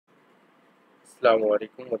Assalamu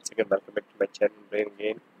alaikum. Once again, welcome back to my channel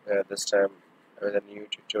BrainGain. This time with a new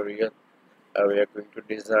tutorial. We are going to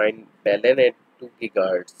design Balun at 2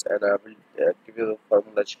 gigahertz, and I will give you the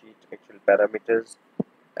formula sheet, actual parameters,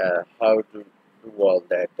 how to do all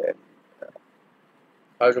that, and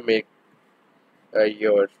how to make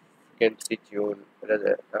your frequency tune,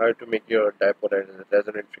 how to make your dipole as a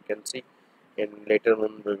resonant frequency, and later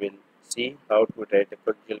on we will see how to write a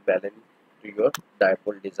coaxial balun to your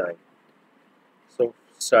dipole design. So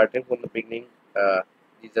starting from the beginning,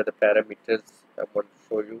 these are the parameters I want to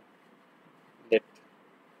show you. That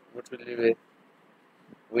what will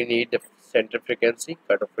we need the center frequency,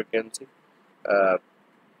 cutoff frequency, uh,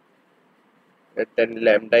 and then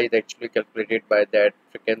lambda is actually calculated by that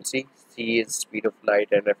frequency. C is speed of light,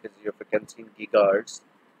 and F is your frequency in gigahertz.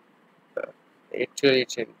 Uh, Actually,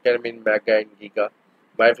 it can be in mega and giga.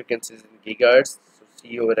 My frequency is in gigahertz, so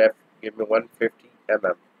C over F give me 150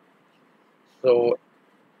 mm. So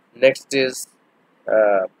next is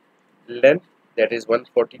uh, length, that is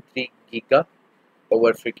 143 giga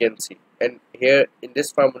over frequency, and here in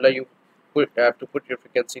this formula you have to put your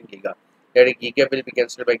frequency in giga. That is, giga will be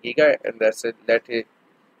cancelled by giga, and that's it. That is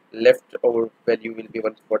left over value will be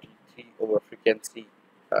 143 over frequency,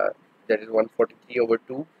 that is 143 over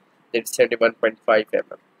 2, that's 71.5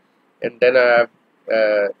 mm. And then I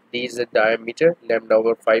have these diameter, lambda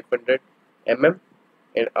over 500 mm,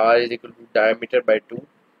 and r is equal to diameter by 2,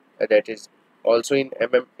 that is also in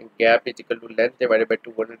mm, and gap is equal to length divided by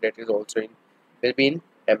 200, that is also in will be in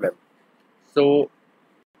mm. So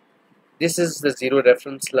this is the zero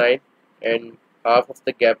reference line, and half of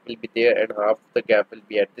the gap will be there and half of the gap will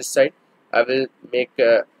be at this side. I will make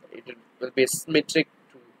it will be symmetric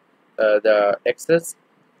to the axis.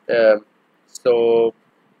 um, so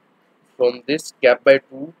from this gap by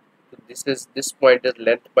 2 to this point is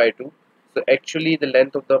length by 2. So actually the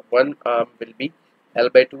length of the one arm will be L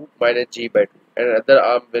by 2 minus G by 2, and other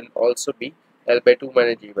arm will also be L by 2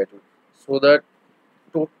 minus G by 2. So the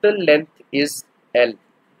total length is L,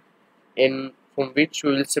 in from which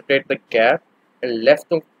we will separate the gap, and left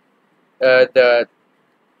of the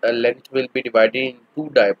length will be divided in two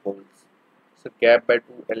dipoles. So gap by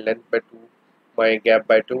 2 and length by 2, my gap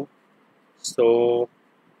by 2. So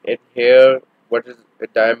in here, what is the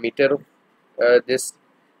diameter of this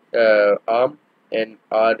arm, and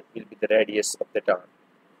r will be the radius of that arm.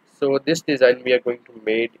 So this design we are going to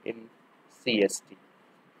made in CST.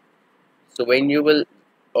 So when you will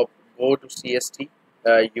go to CST,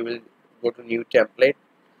 you will go to new template,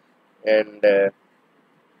 and that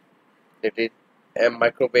is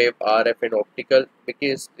microwave, RF, and optical.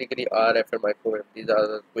 Because basically RF and microwave, these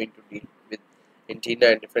are going to deal with antenna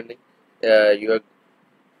and different things. Your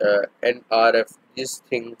and RF, these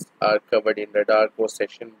things are covered in radar course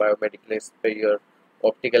section, biomedical sphere,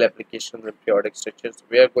 optical applications, and periodic structures.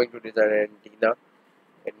 We are going to design an antenna.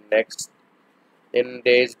 And next, in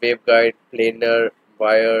days waveguide, planar,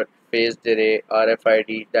 wire, phased array,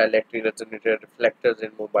 RFID, dielectric resonator, reflectors,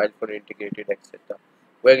 and mobile phone integrated, etc.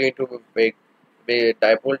 We are going to make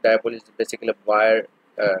dipole. Dipole is basically a wire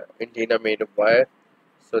antenna made of wire.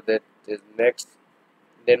 So that is next.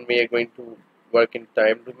 Then we are going to work in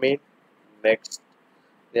time domain. Next,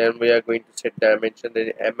 then we are going to set dimension, that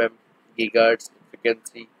is mm, gigahertz,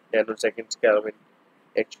 frequency, nanoseconds, Kelvin.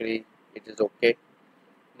 Actually, it is okay.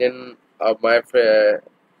 Then my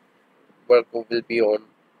work will be on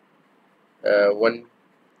 1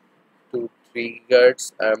 to 3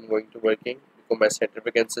 gigahertz. I am going to working because my center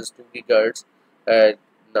frequency is 2 gigahertz.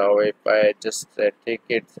 Now, if I just take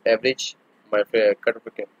its average, my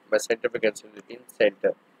my center frequency will be in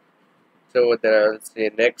center. So then I will say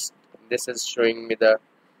next. This is showing me the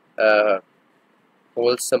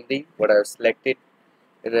whole summary what I have selected,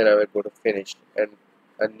 and then I will go to finish, and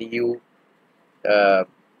a new uh,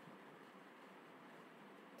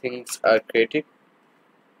 things are created.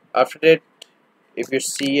 After that, if you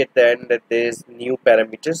see at the end that there is new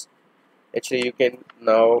parameters, actually you can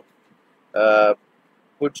now uh,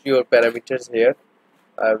 put your parameters here.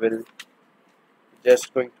 I will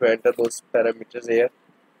just going to enter those parameters here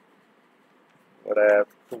what I have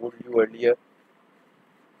told you earlier.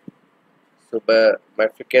 So my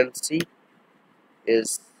frequency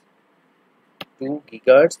is 2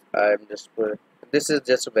 gigahertz. I am just this is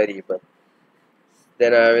just a variable.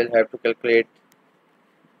 Then I will have to calculate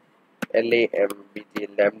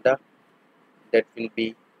LAMBT lambda, that will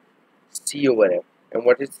be C over F. And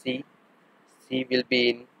what is C? C will be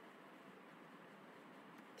in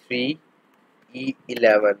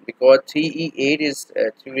 3E11, because 3E8 is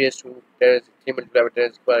 3 raised to 10 3 multiplied by 10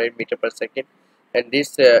 raised to 8 meter per second, and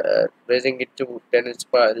this raising it to 10 raised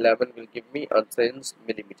to 11 will give me answer in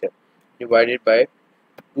millimeter. divided by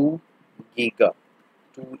 2 giga,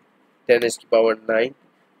 2 10 is to power 9,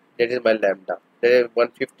 that is my lambda, that is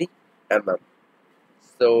 150 mm.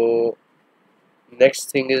 So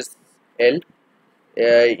next thing is L.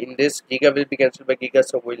 In this giga will be cancelled by giga,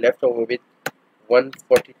 so we left over with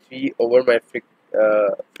 143 over my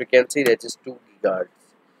frequency, that is 2 gigahertz.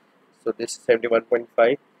 So this is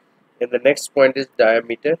 71.5. And the next point is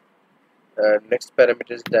diameter. Next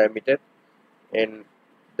parameter is diameter, and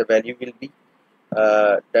the value will be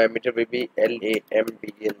diameter will be LAMB,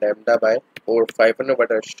 lambda by 500,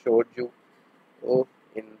 but I showed you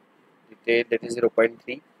in detail, that is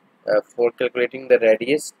 0.3. For calculating the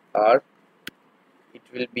radius R, it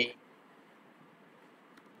will be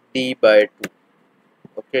D by 2.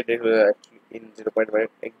 Okay, that will actually in 0.1.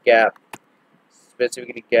 A gap,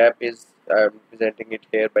 specifically gap is I'm presenting it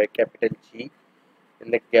here by capital G, and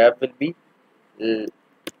the gap will be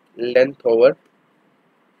length over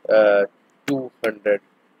 200.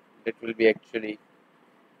 That will be actually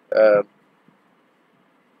uh,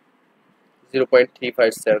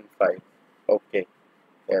 0.3575. Okay,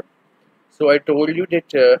 yeah. So I told you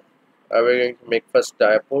that we're going to make first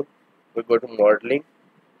dipole. We go to modeling,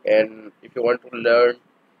 and if you want to learn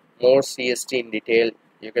more CST in detail,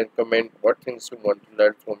 you can comment what things you want to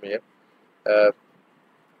learn from here. Uh,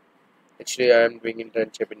 Actually, I am doing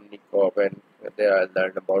internship in Nicob, and there I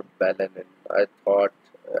learned about Balun, and I thought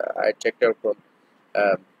I checked out from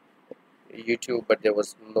um, YouTube, but there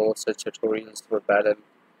was no such tutorials for Balun,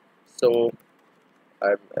 so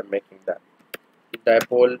I'm making that.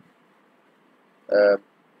 Dipole uh,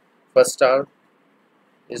 first star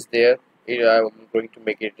is there. Here I'm going to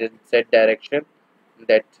make it in Z direction.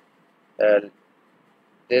 That uh,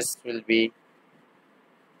 this will be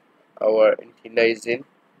our antenna is in,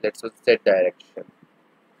 let's say, Z direction.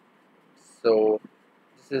 So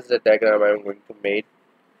this is the diagram I'm going to make.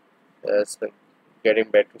 So getting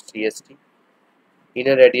back to CST,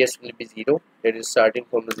 inner radius will be 0, that is starting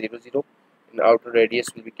from the 0 0, and outer radius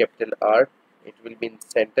will be capital R, it will be in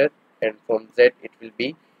center, and from Z it will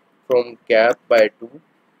be from gap by 2.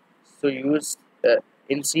 So use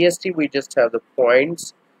in CST we just have the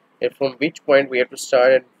points, and from which point we have to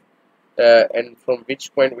start, and from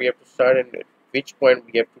which point we have to start, and at which point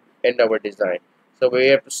we have to end our design. So we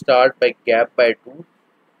have to start by gap by 2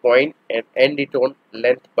 point and end it on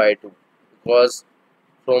length by 2, because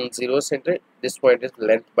from 0 center this point is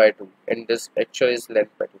length by 2 and this actually is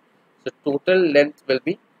length by 2. So total length will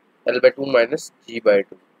be L by 2 minus G by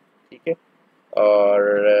 2. Okay,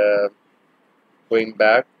 or going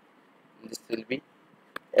back, this will be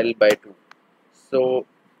L by 2. So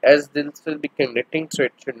as this will be connecting, so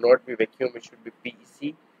it should not be vacuum, it should be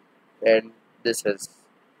PEC, and this is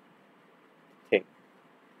thing.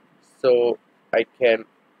 So I can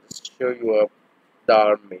just show you a the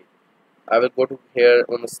arm made. I will go to here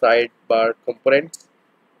on the sidebar components,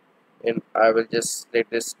 and I will just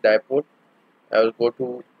select this dipole. I will go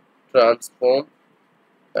to transform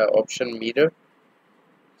option mirror,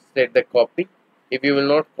 select the copy. If you will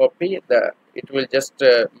not copy the, it will just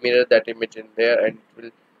mirror that image in there, and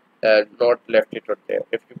it will not left it on there.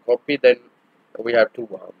 If you copy, then we have two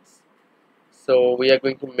arms. So we are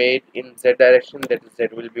going to make in Z direction, that is Z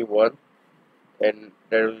will be 1, and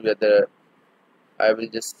there will be the, I will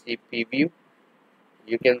just see preview.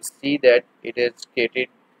 You can see that it has created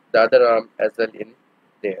the other arm as well in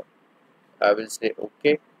there. I will say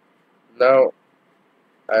OK. Now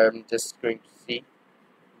I am just going to see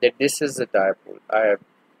that this is the dipole I have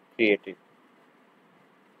created.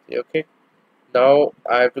 Okay. Now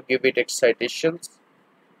I have to give it excitations.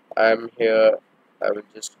 I am here. I will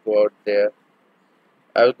just go out there.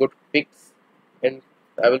 I will go to picks, and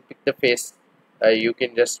I will pick the face. You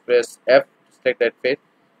can just press F to select that face.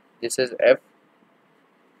 This is F.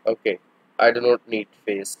 Okay. I do not need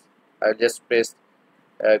face. I'll just press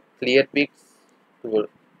clear picks to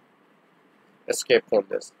escape from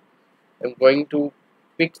this. I'm going to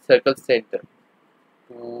pick circle center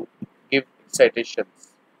to give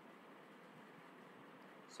excitations.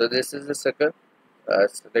 So this is the circle.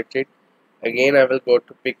 Select it. Again, I will go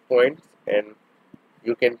to pick points, and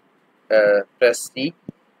you can press C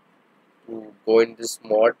to go in this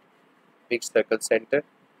mode, pick circle center,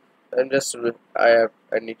 and just I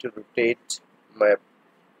need to rotate my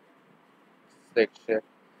selection,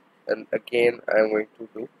 and again I'm going to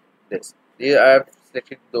do this. Here I have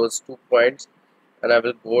selected those 2 points, and I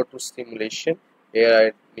will go to simulation. Here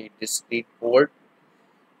I need this lead board.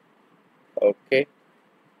 Okay,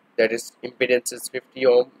 that is impedance is 50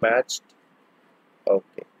 ohm matched.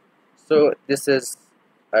 Okay, so this is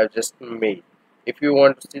I've just made. If you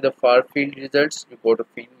want to see the far field results, you go to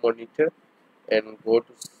field monitor and go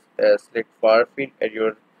to select far field at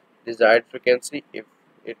your desired frequency. If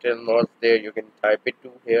it is not there, you can type it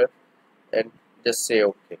to here and just say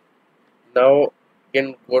OK. Now you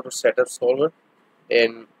can go to setup solver,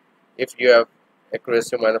 and if you have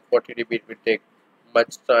accuracy minus 40 dB, it will take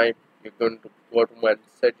much time. You're going to go to minus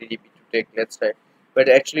 30 dB to take less time, but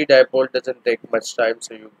actually dipole doesn't take much time,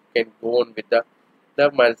 so you can go on with the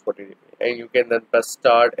minus 40 dB, and you can then press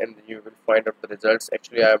start, and then you will find out the results.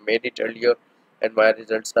 Actually, I have made it earlier and my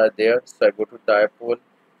results are there. So I go to dipole,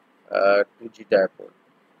 2G dipole.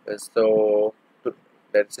 So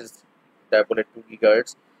that is dipole at 2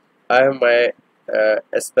 gigahertz. I have my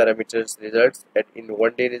S parameters results at in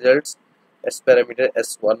 1 day results, S parameter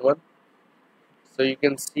S11. So you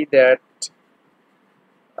can see that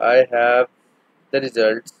I have the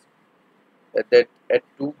results that at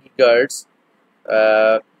 2 gigahertz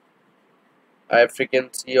uh, I have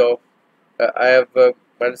frequency of I have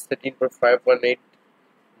minus 13.518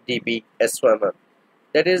 dB S11.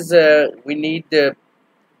 That is we need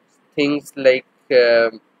things like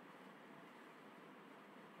um,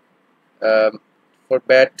 for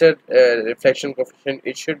better reflection coefficient,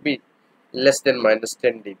 it should be less than minus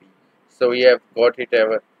 10 dB. So we have got it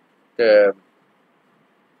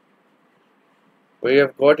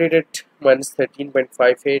at minus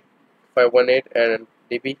 13.58518 and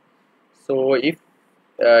dB. So if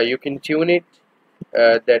you can tune it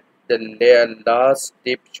that the last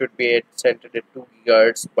dip should be centered at 2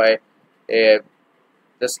 gigahertz by uh,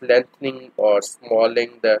 just lengthening or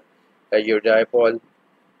smalling the your dipole.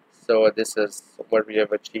 So this is what we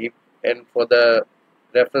have achieved. And for the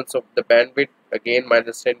reference of the bandwidth, again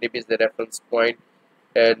minus 10 dB is the reference point,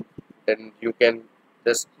 and then you can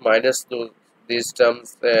just minus these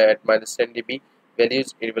terms at minus 10 dB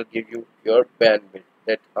values. It will give you your bandwidth,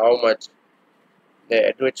 that how much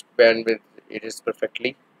at which bandwidth it is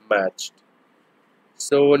perfectly matched.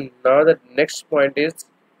 So now the next point is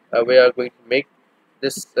we are going to make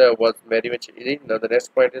this was very much easy. Now the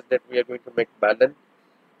next point is that we are going to make balun,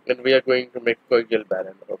 and we are going to make Coaxial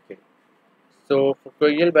Balun. Okay, so for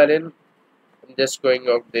Coaxial Balun, I'm just going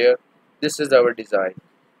out there. This is our design.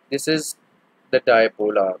 This is the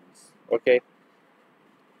dipole arms. Okay,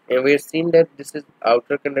 and we have seen that this is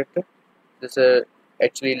outer conductor. This is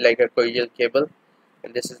actually like a coaxial cable,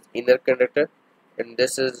 and this is inner conductor, and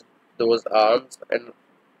this is those arms, and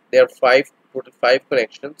there are total five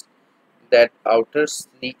connections. That outer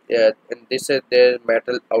sleeve, and this is their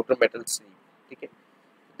outer metal sleeve. Okay,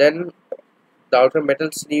 then the outer metal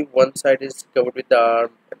sleeve, one side is covered with the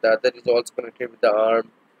arm, and the other is also connected with the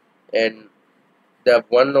arm, and the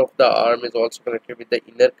one of the arm is also connected with the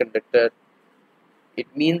inner conductor. It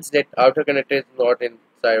means that outer conductor is not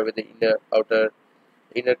inside with the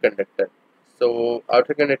inner conductor. So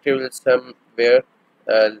outer conductor will somewhere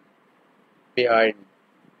uh, behind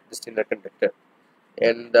this inner conductor,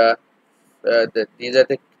 and these are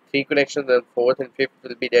the three connections. And fourth and fifth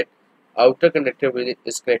will be that outer conductor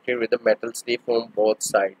is connected with the metal sleeve from both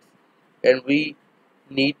sides, and we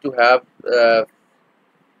need to have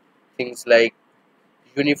things like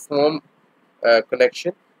uniform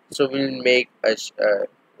connection. So we will make a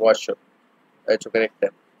washer to connect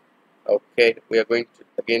them. Okay, we are going to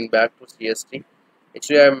again back to CST.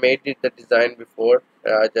 Actually, I made it the design before.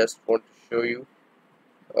 I just want to show you.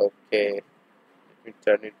 Okay, let me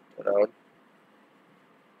turn it around.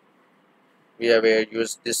 We have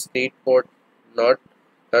used this lead port, not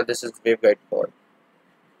now. This is waveguide port.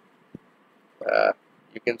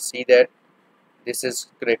 You can see that this is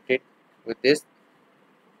connected with this,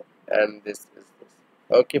 and this is this.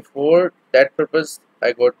 Okay, for that purpose,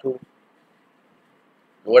 I go to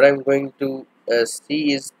what I'm going to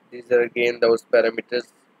see is these are again those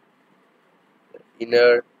parameters: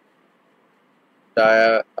 inner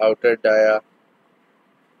dia, outer dia.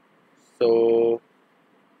 So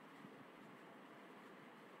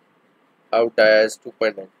out dia is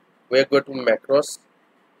 2.9. We go to macros.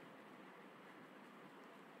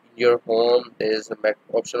 In your home, there is a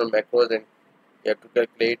optional macros, and you have to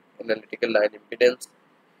calculate analytical line impedance.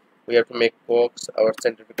 We have to make coax. Our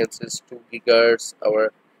center frequency is 2 gigahertz.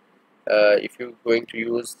 Our if you're going to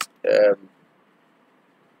use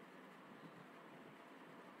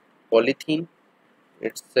polythene,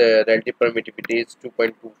 its relative permittivity is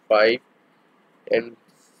 2.25, and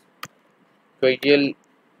coaxial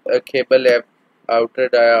cable have outer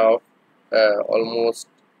dia of almost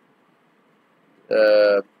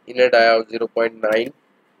inner dia of 0.9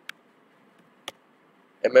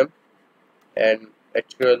 mm and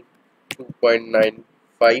actual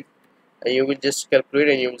 2.95, and you will just calculate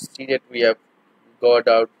and you will see that we have got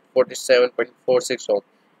out 47.46 ohm,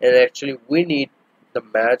 and actually we need the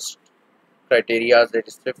matched criteria that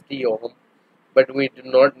is 50 ohm, but we do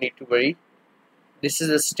not need to worry. This is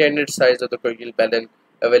the standard size of the coaxial balun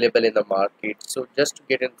available in the market. So just to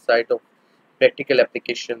get inside of practical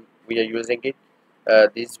application, we are using it.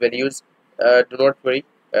 These values, do not worry.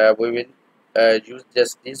 We will use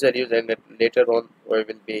just these values, and then later on we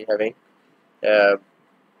will be having uh,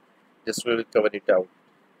 this. We will cover it out.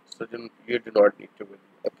 So you do not need to worry.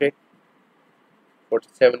 Okay,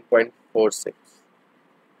 47.46.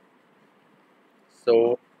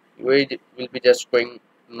 So we will be just going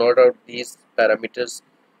to note out these parameters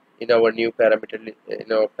in our new parameter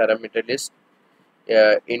list.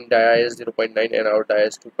 In dia is 0.9 and our dia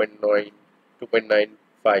is 2.9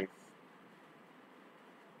 2.95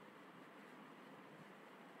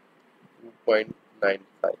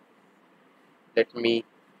 2.95. Let me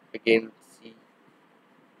again see.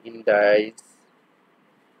 In dia is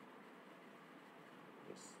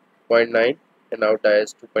 0.9 and our dia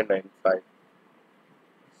is 2.95.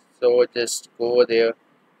 So just go over there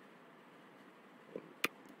and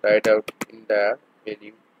write out in dia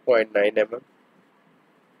value 0.9 mm,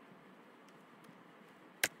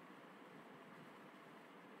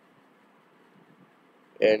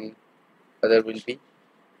 and other will be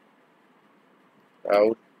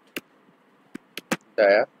out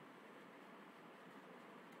dia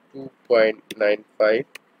 2.95.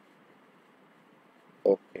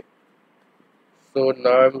 Okay, so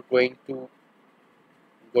now I'm going to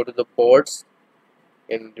go to the ports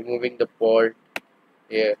and removing the port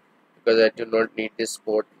here because I do not need this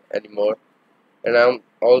port anymore, and I'm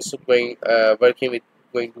also going to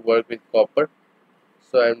work with copper.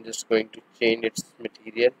 So I'm just going to change its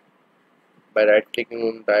material by right clicking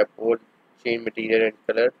on dipole, change material and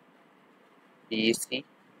color, DEC.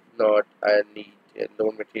 Not I need a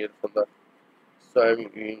loan material from the, so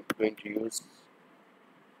I'm going to use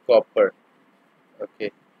copper.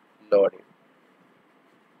 Okay, loading.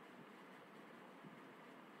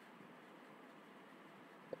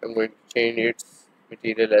 I'm going to change its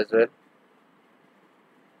material as well.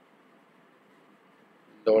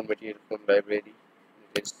 Loan material from library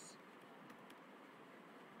is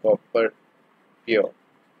copper pure.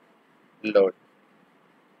 Load.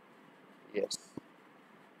 Yes.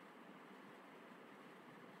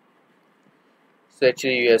 So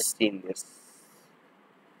actually you have seen this.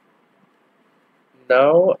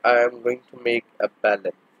 Now I am going to make a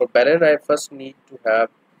balun. For balun I first need to have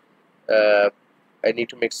I need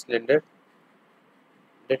to make cylinder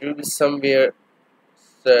that will be somewhere.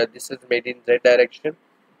 So this is made in Z direction.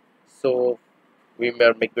 So we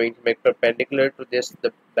are going to make perpendicular to this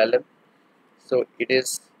the balun. So it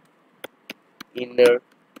is inner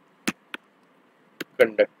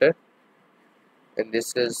conductor, and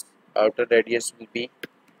this is outer radius will be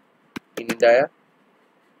in dia,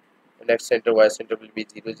 and x center y center will be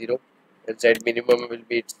 0 0, and z minimum will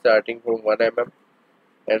be starting from 1 mm,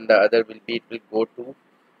 and the other will be, it will go to,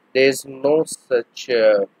 there is no such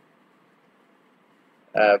uh,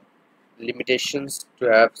 limitations to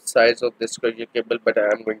have size of this coaxial cable, but I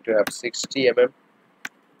am going to have 60 mm.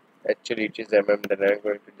 Actually it is mm, then I am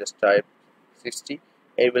going to just type 60.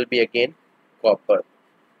 It will be again copper.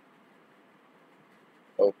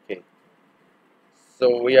 Okay,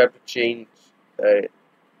 so we have to change uh,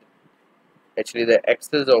 actually the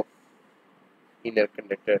axis of inner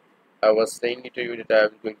conductor. I was saying it to you that I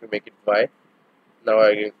was going to make it Y. Now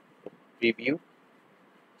I will preview,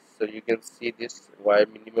 so you can see this Y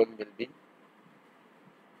minimum will be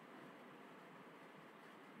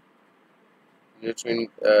between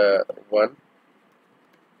 1,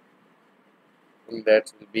 and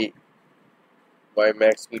that will be Y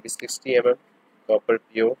max will be 60 mm copper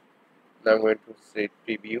pure. Now I'm going to say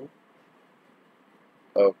preview.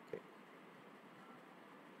 Okay,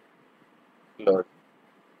 load.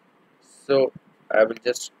 So I will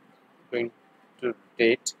just going to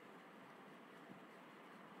rotate.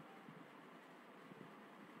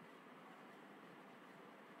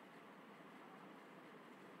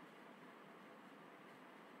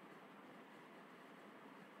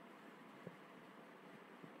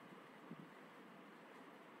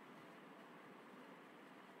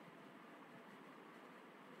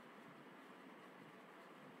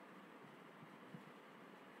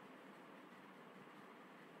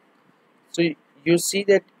 So you see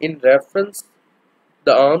that in reference,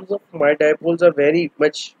 the arms of my dipoles are very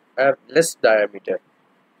much have less diameter.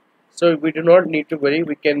 So we do not need to worry.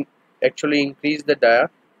 We can actually increase the dia.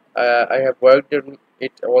 I have worked on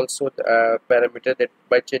it also parameter that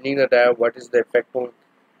by changing the dia, what is the effect on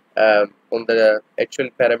the actual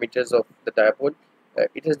parameters of the dipole.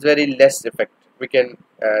 It has very less effect. We can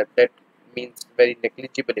that means very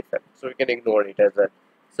negligible effect. So we can ignore it as well.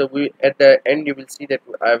 So we at the end you will see that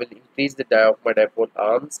I will increase the dia of my dipole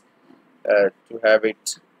arms to have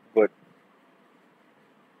it good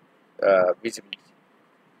visibility.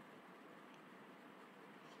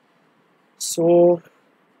 So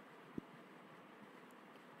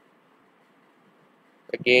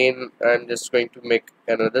again I'm just going to make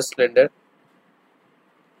another cylinder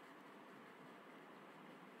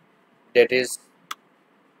that is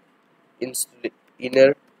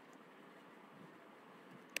inner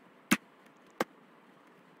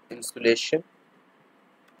insulation.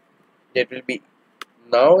 That will be,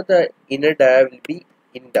 now the inner dia will be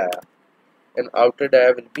in dia and outer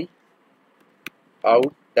dia will be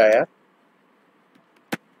out dia,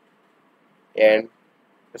 and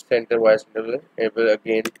the center wise interval it will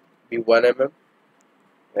again be 1 mm.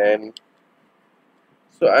 And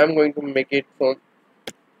so I'm going to make it from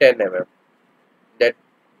 10 mm. That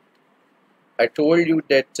I told you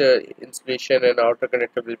that insulation and outer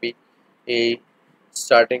connector will be a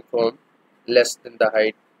starting from less than the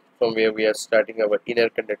height from where we are starting our inner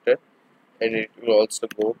conductor, and it will also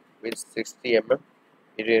go with 60 mm.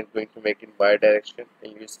 It is going to make in y direction,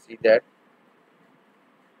 and you see that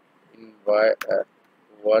in y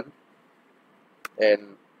 1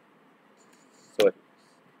 and sorry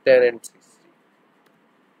 10 and 60,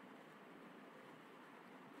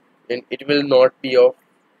 and it will not be of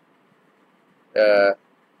uh,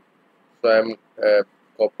 so I'm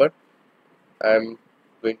copper. I'm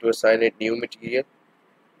going to assign a new material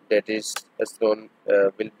that is as shown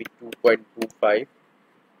will be 2.25,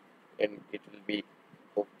 and it will be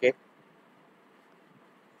okay.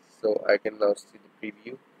 So I can now see the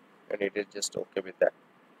preview, and it is just okay with that.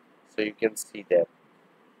 So you can see that.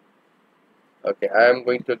 Okay, I am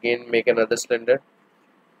going to again make another cylinder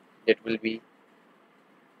that will be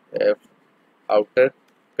uh, outer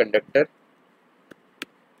conductor,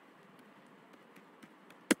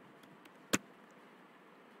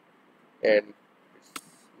 and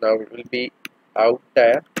now it will be out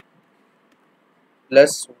dia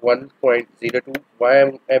plus 1.02. Why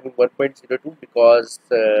I'm having 1.02? Because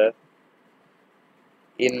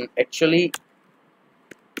in actually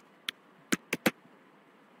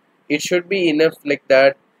it should be enough like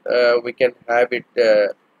that. We can have it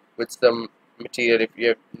with some material. If you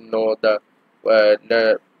have know the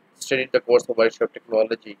studied the course of workshop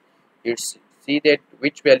technology, you see that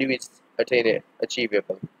which value is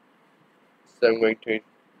achievable. So I'm going to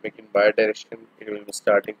make in bi-direction. It will be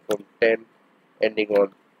starting from 10, ending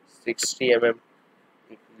on 60 mm.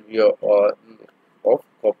 It will be of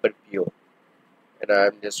copper pure, and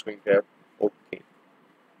I'm just going to have okay.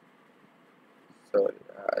 So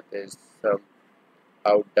there's some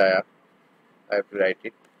out dia. I have to write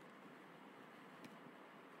it.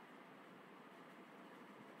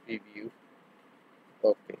 Preview.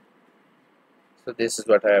 Okay. So this is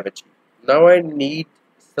what I have achieved. Now I need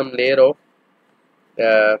some layer of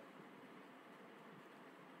uh,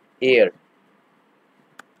 air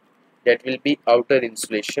that will be outer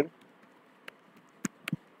insulation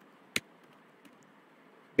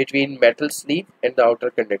between metal sleeve and the outer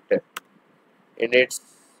conductor, and it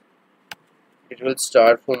will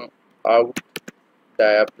start from out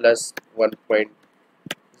dia plus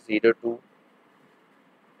 1.02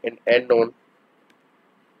 and end on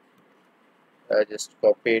just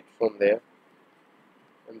copy it from there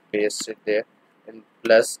and paste it there, and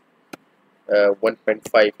plus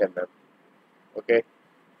 1.5 mm. Okay,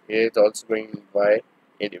 here is also going y,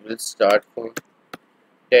 and it will start from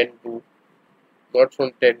 10 to, not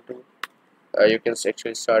from 10 to you can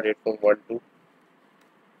actually start it from 1 to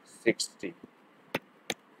 60.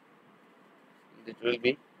 It will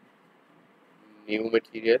be new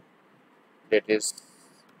material that is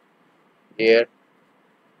air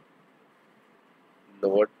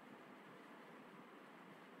load.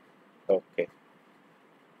 Okay,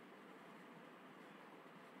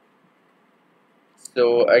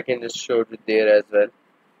 so I can just show it there as well.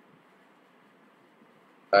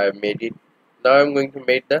 I made it. Now I'm going to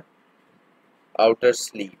make the outer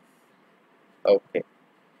sleeve. Okay,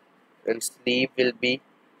 and sleeve will be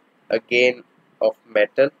again of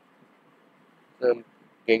metal. So I'm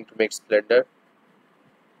going to make splendor.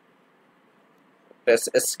 Press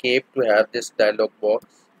escape to have this dialog box.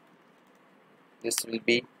 This will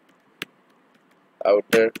be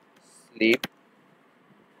outer sleeve,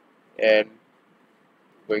 and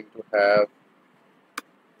going to have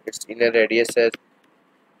its inner radius as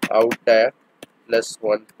out dia plus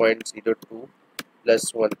 1.02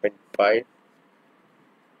 plus 1.5,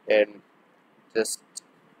 and just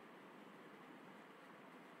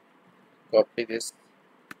copy this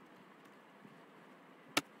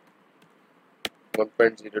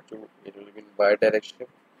 1.02. It will be in y direction,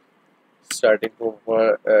 starting from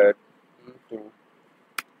to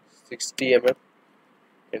 60 mm,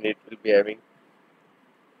 and it will be having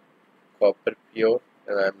copper pure,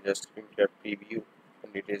 and I'm just going to have preview,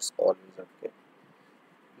 and it is always okay.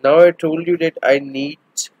 Now I told you that I need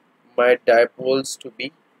my dipoles to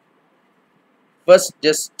be first.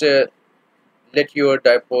 Just let your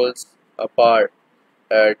dipoles apart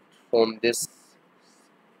from this.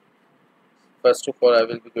 First of all, I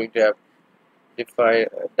will be going to have define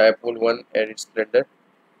dipole 1 and its cylinder.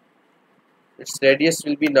 Its radius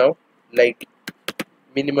will be now like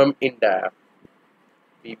minimum in dia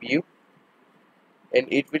preview, and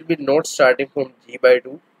it will be not starting from G by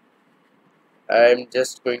 2. I am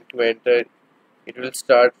just going to enter. It will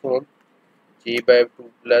start from G by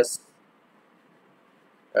 2 plus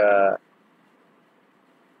uh,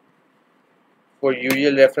 for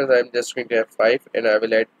usual reference. I am just going to have 5, and I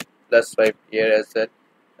will add plus 5 here as well.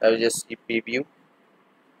 I will just see preview.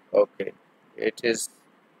 Okay, it is.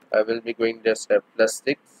 I will be going just have plus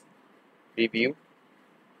 6 preview.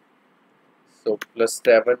 So plus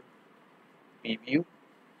 7 preview.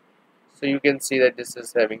 So you can see that this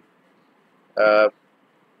is having uh,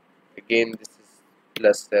 again this is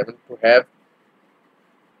plus 7 to have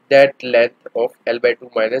that length of L by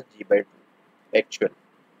 2 minus G by 2 actual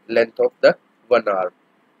length of the one arm.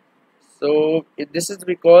 So this is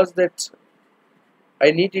because that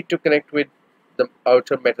I need it to connect with the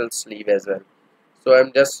outer metal sleeve as well. So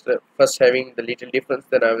I'm just first having the little difference,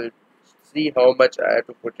 then I will see how much I have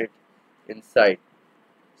to put it inside.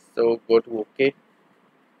 So go to OK,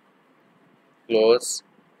 close.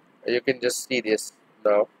 You can just see this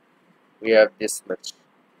now. We have this much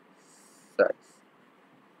size.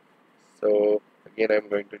 So again, I'm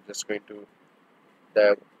going to just going to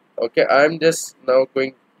the okay. I'm just now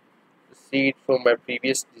going to see it from my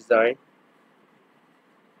previous design.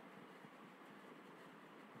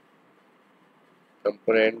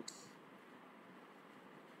 Components.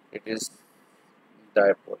 It is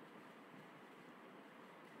dipole.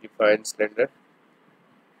 Define cylinder.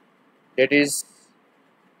 It is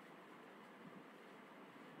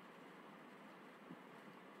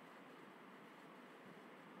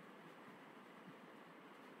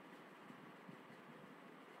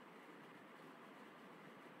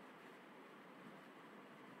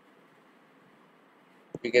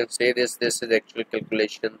you can say this is actually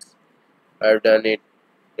calculations I've done it,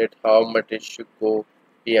 that how much it should go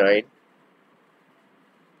behind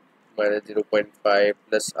minus 0.5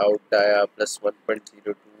 plus out dia plus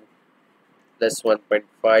 1.02 plus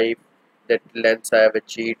 1.5. That length I have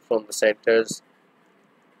achieved from the centers,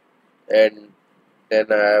 and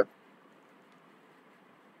then I have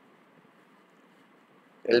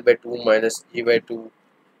L by 2 minus G by 2,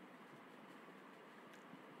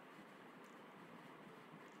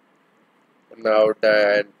 and out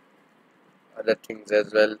dia and other things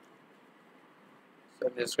as well. So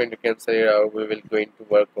I'm just going to cancel it out. We will going to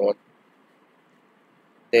work on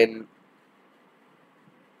then.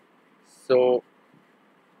 So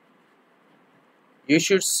you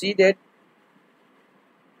should see that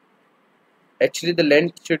actually the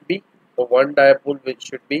length should be for one dipole, which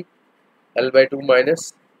should be L by 2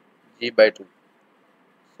 minus G by 2.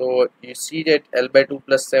 So you see that L by 2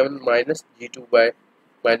 plus 7 minus G2 by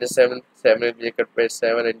minus 7, 7 will be cut by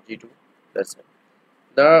 7 and G2 plus 7.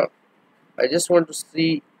 Now I just want to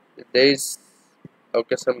see if there is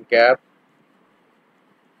okay some gap,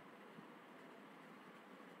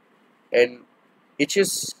 and it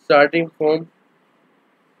is starting from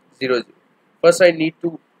 0 0. First I need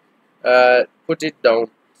to put it down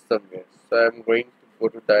somewhere. So I'm going to go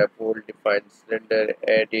to dipole, define cylinder,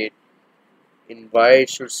 add it. In Y it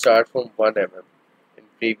should start from 1 mm in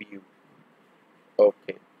preview.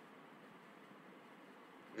 Okay,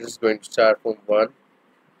 this is going to start from 1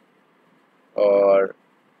 or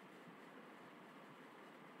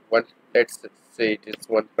 1. Let's say it is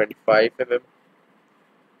 1.5 mm,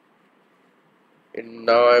 and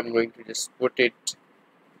now I'm going to just put it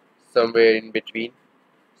somewhere in between.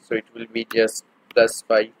 So it will be just plus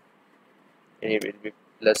 5, and it will be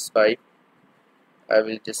plus 5. I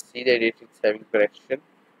will just see that it is having correction.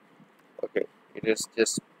 Okay, it is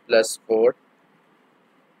just plus 4.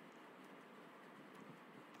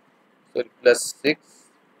 So plus 6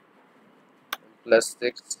 and plus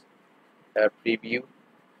 6 have preview.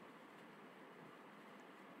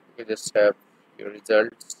 You just have your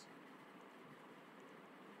results.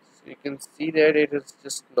 So you can see that it is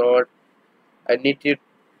just not. I need it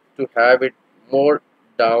to have it more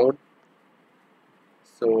down.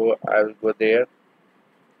 So I will go there,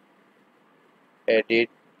 edit.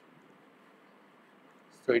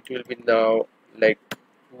 So it will be now like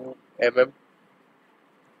 2 mm.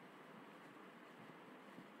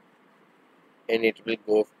 and it will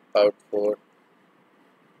go out for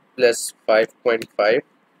plus 5.5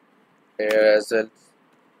 here as well,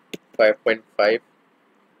 5.5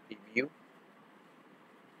 preview.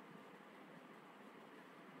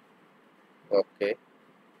 Okay,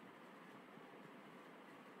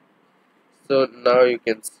 so now you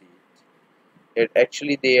can see it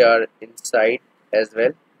actually they are inside as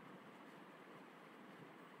well.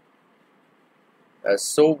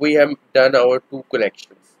 So we have done our two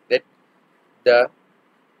connections that the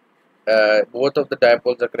both of the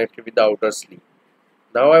dipoles are connected with the outer sleeve.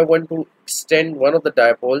 Now I want to extend one of the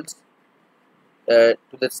dipoles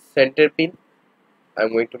to the center pin.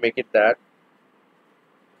 I'm going to make it that.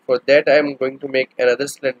 For that I'm going to make another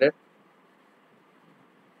cylinder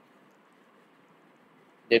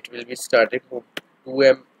that will be started from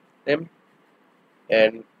 2 mm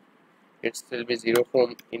and it will be 0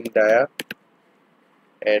 from in dia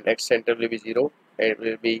and X center will be 0 and it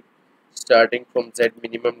will be starting from Z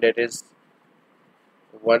minimum, that is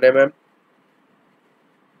 1 mm.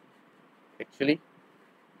 Actually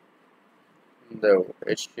no,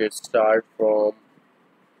 it should start from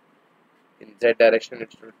in Z direction.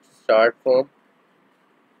 It should start from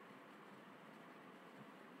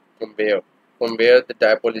where the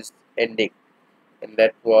dipole is ending, and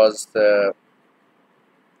that was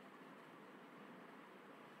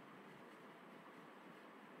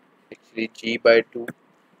actually G by 2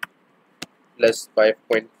 plus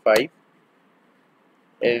 5.5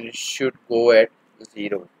 and it should go at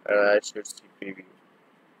 0 and I should see preview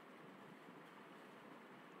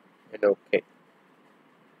and okay,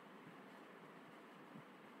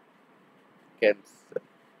 cancel.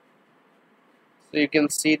 So you can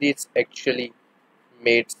see this actually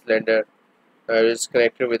made cylinder is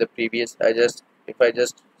connected with the previous. If I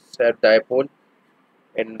just set dipole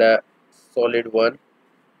and the solid one,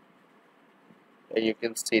 and you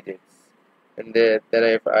can see this, and then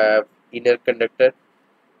if I have inner conductor,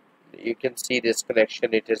 you can see this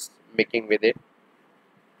connection it is making with it.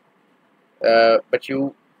 But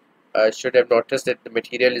you should have noticed that the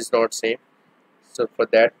material is not same. So for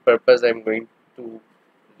that purpose, I'm going to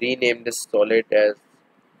rename this solid as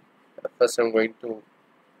first. I'm going to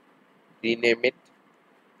rename it,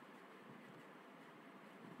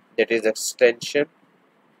 that is extension.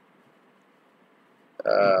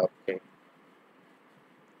 Okay.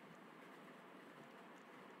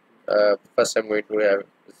 First, I'm going to have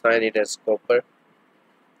assign it as copper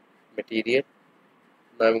material.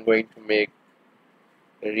 Now I'm going to make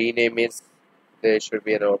rename it. There should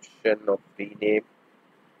be an option of rename.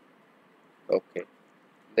 Okay,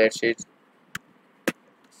 that's it.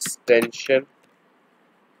 Extension.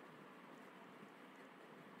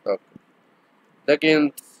 Okay. Now you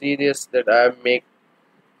can see this that I make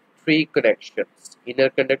three connections: inner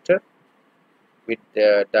conductor with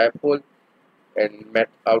the dipole and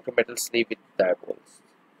outer metal sleeve with dipoles.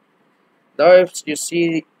 Now if you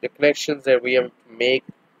see the connections that we have to make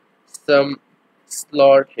some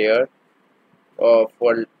slot here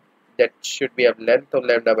for that should be of length of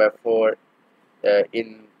lambda by 4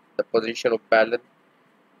 in the position of balance.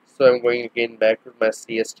 So I'm going again back to my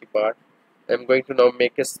CST part. I'm going to now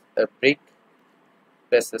make a brick,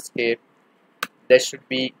 press escape. That should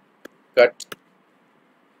be cut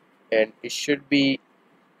and it should be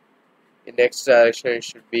in X direction. It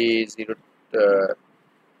should be 0.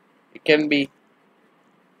 It can be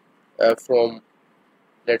from,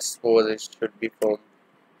 let's suppose it should be from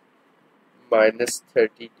minus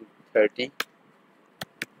 30 to 30,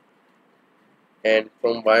 and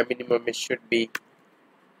from Y minimum it should be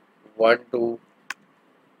 1 to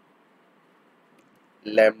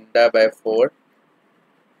lambda by 4.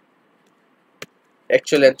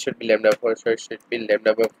 Actual length should be lambda 4, so it should be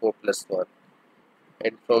lambda by 4 plus 1.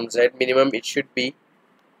 And from Z minimum it should be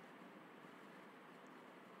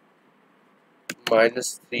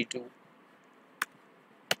minus 3 to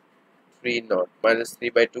 3 not minus 3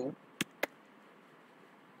 by 2.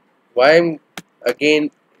 Why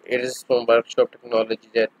again it is from workshop technology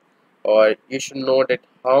that, or you should know that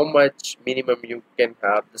how much minimum you can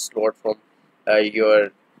have the slot from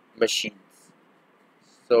your machines.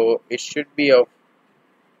 So it should be of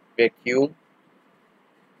vacuum.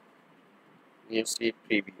 You see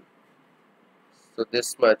preview. So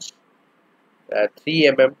this much 3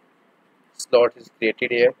 mm slot is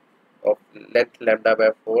created here of length lambda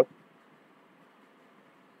by 4.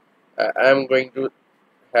 I am going to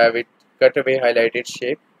have it cut away highlighted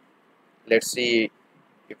shape. Let's see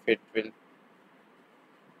if it will.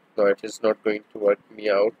 No, it is not going to work me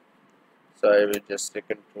out. So I will just say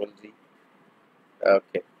Control Z.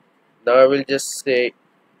 Okay. Now I will just say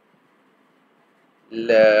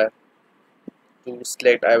to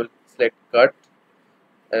select. I will select cut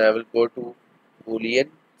and I will go to Boolean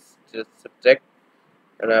subtract,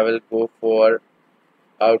 and I will go for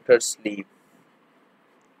outer sleeve,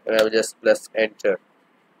 and I will just press enter.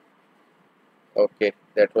 Okay,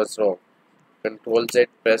 that was wrong. Control Z,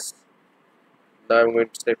 press. Now I'm going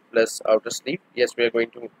to say plus outer sleeve. Yes, we are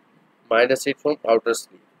going to minus it from outer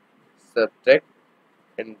sleeve. Subtract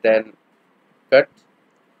and then cut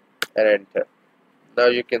and enter. Now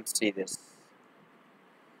you can see this,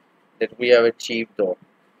 that we have achieved though.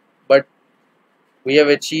 But we have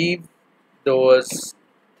achieved those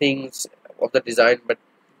things of the design, but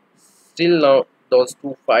still now those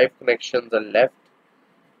two 5 connections are left.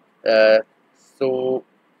 Uh, so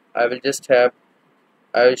I will just have,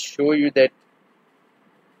 I will show you that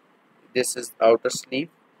this is outer sleeve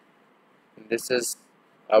and this is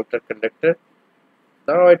outer conductor.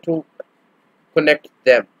 Now I have to connect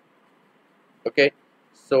them. Okay,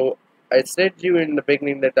 so I said you in the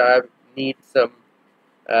beginning that I need some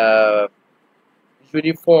uh,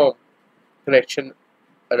 uniform connection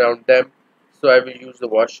around them, so I will use the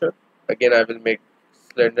washer. Again, I will make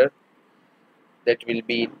cylinder that will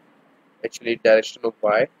be actually direction of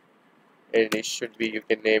Y, and it should be, you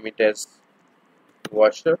can name it as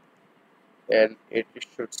washer, and it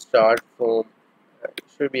should start from it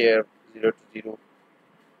should be a 0 to 0,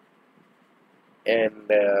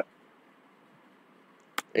 and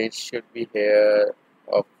it should be here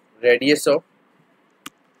of radius of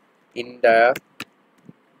in dia,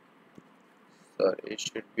 so it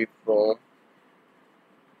should be from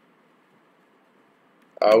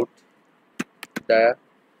out dia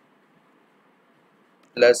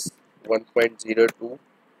plus 1.02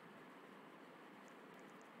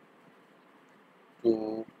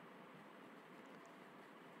 to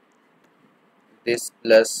this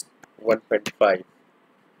plus 1.5.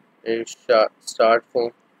 It start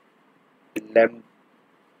from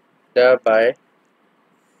lambda by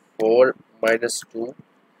 4 minus 2.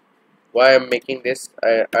 Why I'm making this,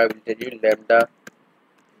 I will tell you, lambda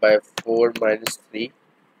by 4 minus 3,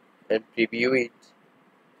 and preview it.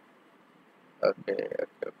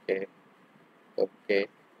 Okay.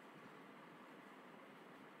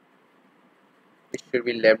 It should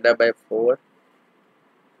be lambda by 4.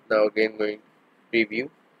 Now again going to preview.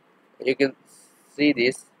 You can see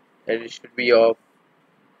this, and it should be of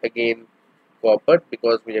again copper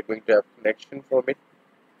because we are going to have connection from it.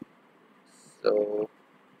 So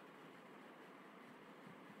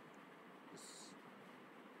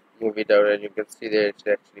move it out, and you can see that it's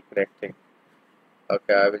actually connecting.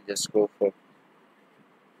 Okay, I will just go for,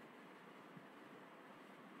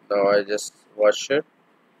 now I just washer,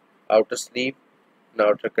 outer sleeve, and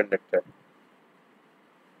outer conductor.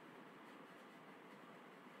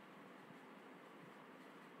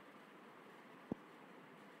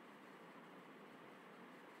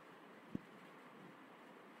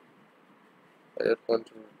 I just want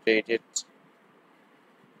to rotate it,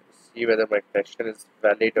 see whether my connection is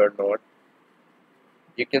valid or not.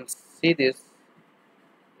 You can see this,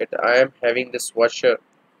 that I am having this washer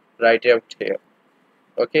right out here.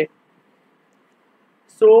 Okay,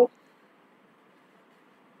 so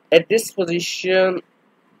at this position,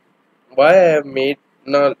 why I have made,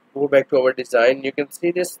 now go back to our design, you can see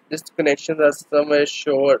this connections are somewhere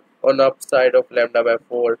short on upside of lambda by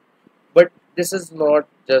 4, but this is not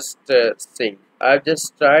just same. I've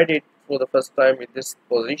just tried it for the first time in this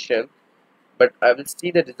position, but I will see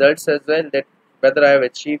the results as well, that whether I have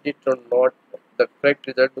achieved it or not, the correct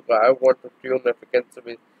result, because I want to tune my frequency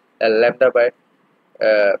with lambda by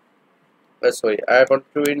sorry, I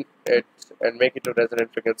want to tune it and make it to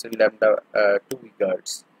resonant frequency lambda 2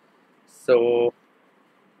 gigahertz. So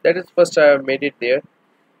that is first I have made it there,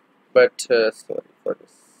 but sorry for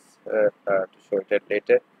this, to show it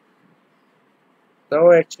later.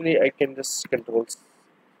 Now actually I can just control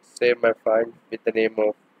save my file with the name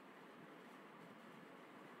of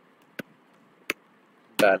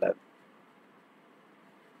Balan.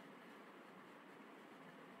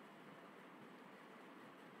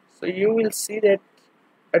 So you will see that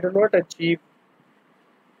I do not achieve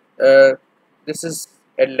uh, this is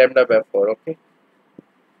at lambda by 4. Okay,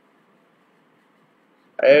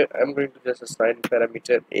 I am going to just assign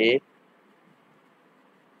parameter a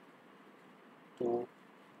to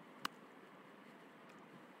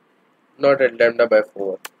not at lambda by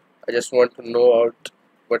 4. I just want to know out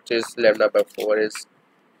what is lambda by 4 is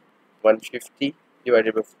 150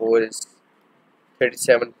 divided by 4 is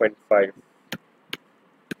 37.5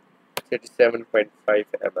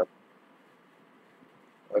 mm.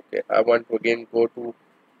 Okay, I want to again go to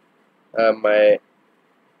my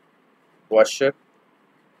washer,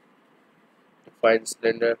 define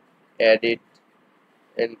cylinder, add it,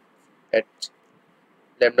 and at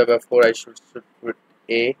lambda by 4 I should put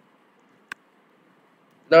a.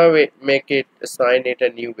 Now we make it, assign it a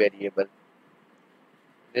new variable.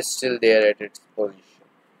 It is still there at its position,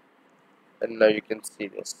 and now you can see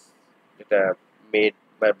this that I have made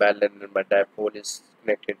my balun and my dipole is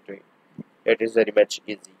connected to it. It is very much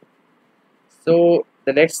easy. So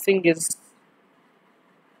the next thing is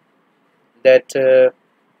that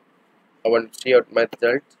I want to see out my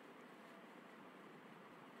result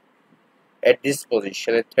at this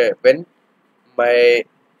position. When my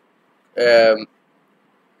um,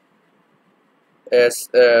 as,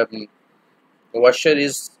 washer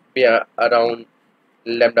is around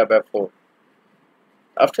lambda by 4.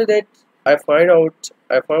 After that, I found out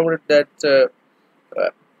that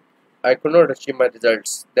I could not achieve my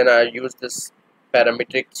results. Then I used this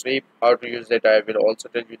parametric sweep. How to use it, I will also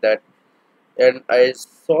tell you that. And I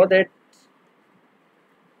saw that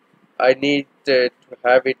I need to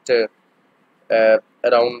have it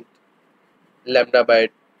around lambda by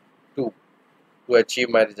 2 to achieve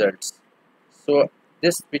my results. So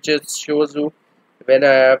this picture shows you when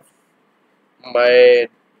I have my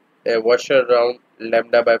washer around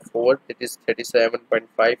lambda by 4, it is 37.5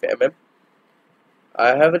 mm. I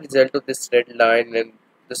have a result of this red line, and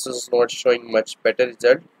this is not showing much better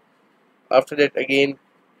result. After that, again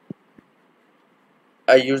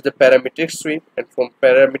I use the parametric sweep, and from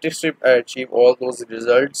parametric sweep I achieve all those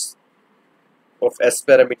results of S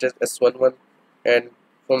parameters S11, and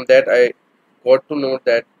from that I got to know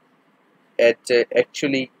that at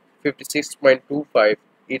actually 56.25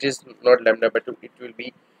 it is not lambda by 2, it will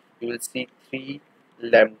be, you will see 3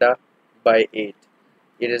 lambda by 8.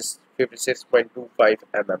 It is 56.25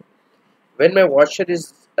 mm. When my washer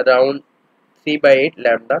is around 3 by 8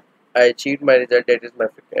 lambda, I achieved my result, that is my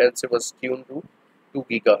frequency was tuned to 2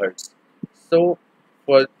 gigahertz. So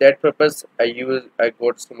for that purpose I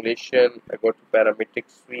go to simulation, I go to parametric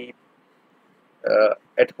sweep.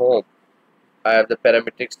 At home I have the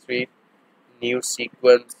parametric sweep, new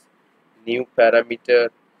sequence, new parameter.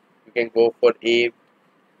 You can go for A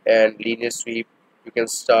and linear sweep. You can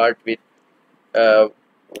start with uh,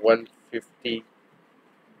 150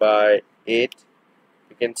 by 8.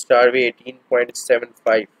 You can start with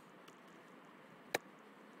 18.75,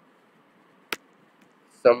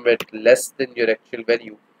 somewhat less than your actual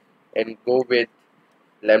value, and go with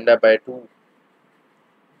lambda by 2.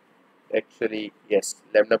 Actually, yes,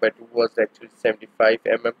 lambda by 2 was actually 75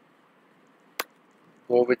 mm.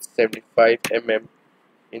 Go with 75 mm.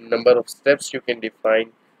 In number of steps you can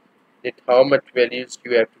define that how much values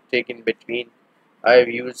you have to take in between. I have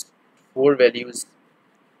used 4 values,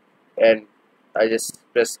 and I just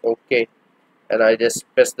press OK, and I just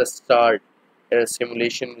press the start, and the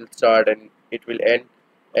simulation will start and it will end.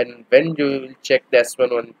 And when you will check the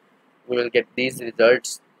S11, we will get these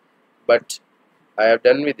results. But I have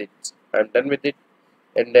done with it. I'm done with it,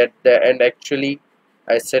 and at the end actually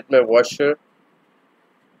I set my washer.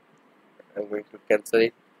 I'm going to cancel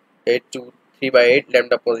it. 8 to 3 by 8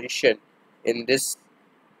 lambda position in this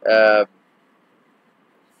uh,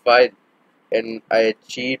 file, and I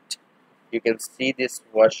achieved. You can see this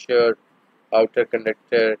washer, outer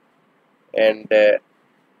conductor, and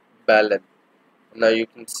balun. Now you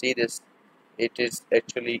can see this. It is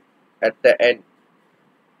actually at the end.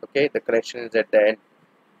 Okay, the connection is at the end.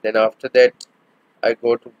 Then after that, I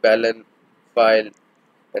go to balun file,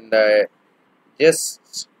 and I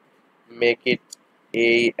just make it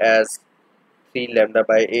A as 3 lambda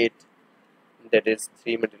by 8. That is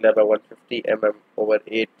 3 multiplied by 150 mm over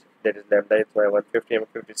 8. That is lambda is by 150 mm,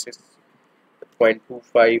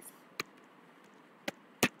 56.25,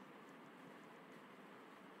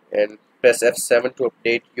 and press F7 to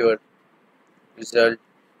update your result.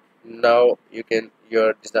 Now you can,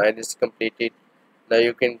 your design is completed. Now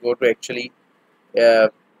you can go to actually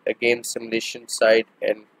again simulation side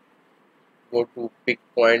and go to pick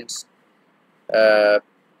points. uh,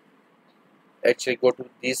 Actually go to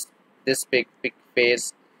this pick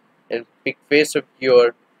face, and pick face of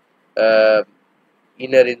your uh,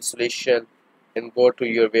 inner insulation, and go to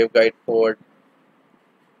your waveguide port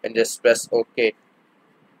and just press OK.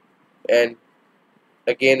 And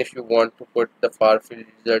again, if you want to put the far field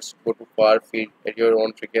results, go to far field at your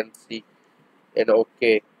own frequency and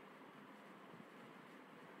OK.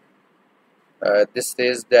 This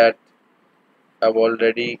says that I've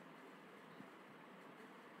already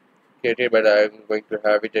created, but I'm going to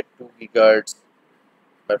have it at 2 gigahertz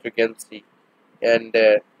by frequency. And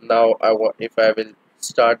now if I will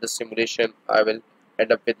start the simulation, I will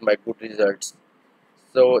end up with my good results.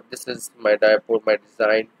 So this is my dipole, my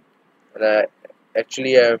design, and I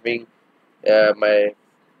actually having my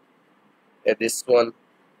this one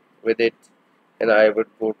with it, and I would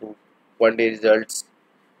go to 1D results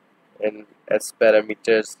and as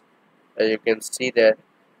parameters. You can see that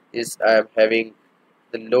is I am having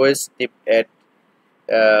the lowest dip at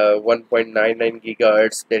 1.99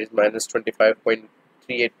 gigahertz, that is minus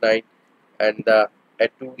 25.389, and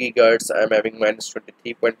at 2 gigahertz I am having minus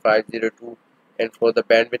 23.502, and for the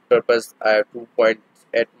bandwidth purpose I have 2 points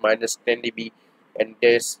at minus 10 dB, and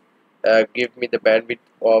this give me the bandwidth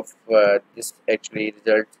of this actually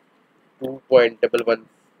results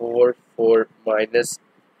 2.1144 minus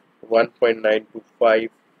 1.925,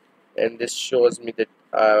 and this shows me that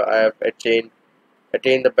I have attained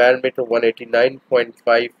the bandwidth of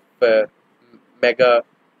 189.5 mega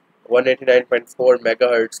 189.4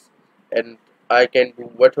 megahertz, and I can do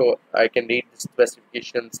whatever. I can read the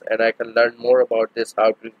specifications and I can learn more about this,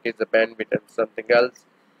 how to increase the bandwidth and something else.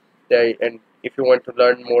 And if you want to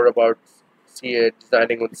learn more about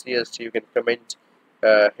designing on CST, you can comment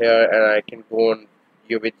here and I can go on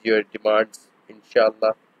you with your demands,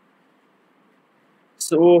 inshallah.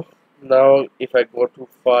 So now if I go to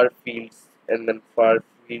far fields and then far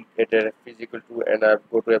field at a physical 2 and I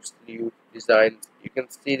go to absolute designs, you can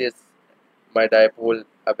see this my dipole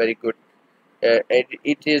are very good, and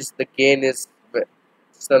it is the gain is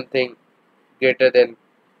something greater than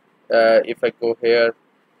if I go here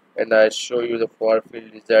and I show you the far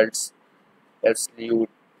field results absolute,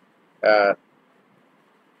 uh,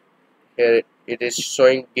 here it is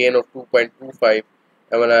showing gain of 2.25,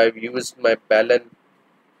 and when I've used my Balun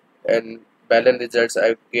results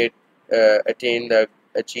I get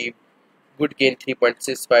achieve good gain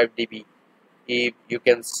 3.65 dB. If you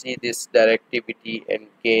can see this directivity and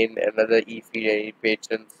gain another E field and E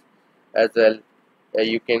patterns as well,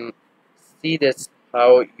 you can see this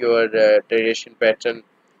how your radiation pattern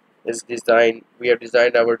is designed. We have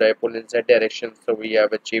designed our dipole in Z direction, so we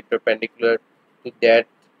have achieved perpendicular to that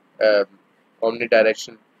um,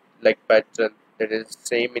 omnidirection like pattern that is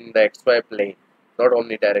same in the XY plane, not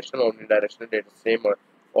omnidirection. Omnidirection that is same or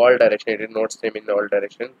all direction. It is not same in all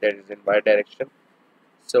direction. That is in Y direction.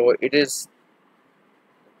 So it is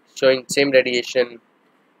showing same radiation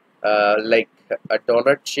like a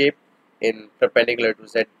donut shape in perpendicular to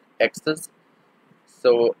Z axis.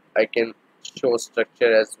 So I can show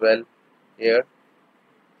structure as well here.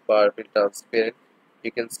 Far field transparent.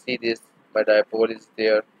 You can see this. My dipole is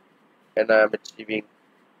there, and I am achieving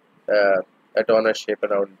a donut shape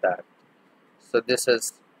around that. So this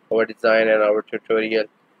is our design and our tutorial.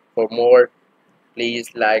 For more,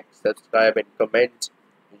 please like, subscribe, and comment,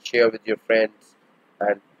 and share with your friends.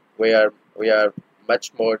 And we are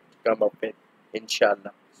much more to come up with,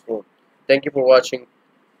 inshallah. So thank you for watching.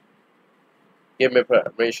 Give me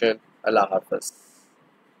permission. Allah Hafiz.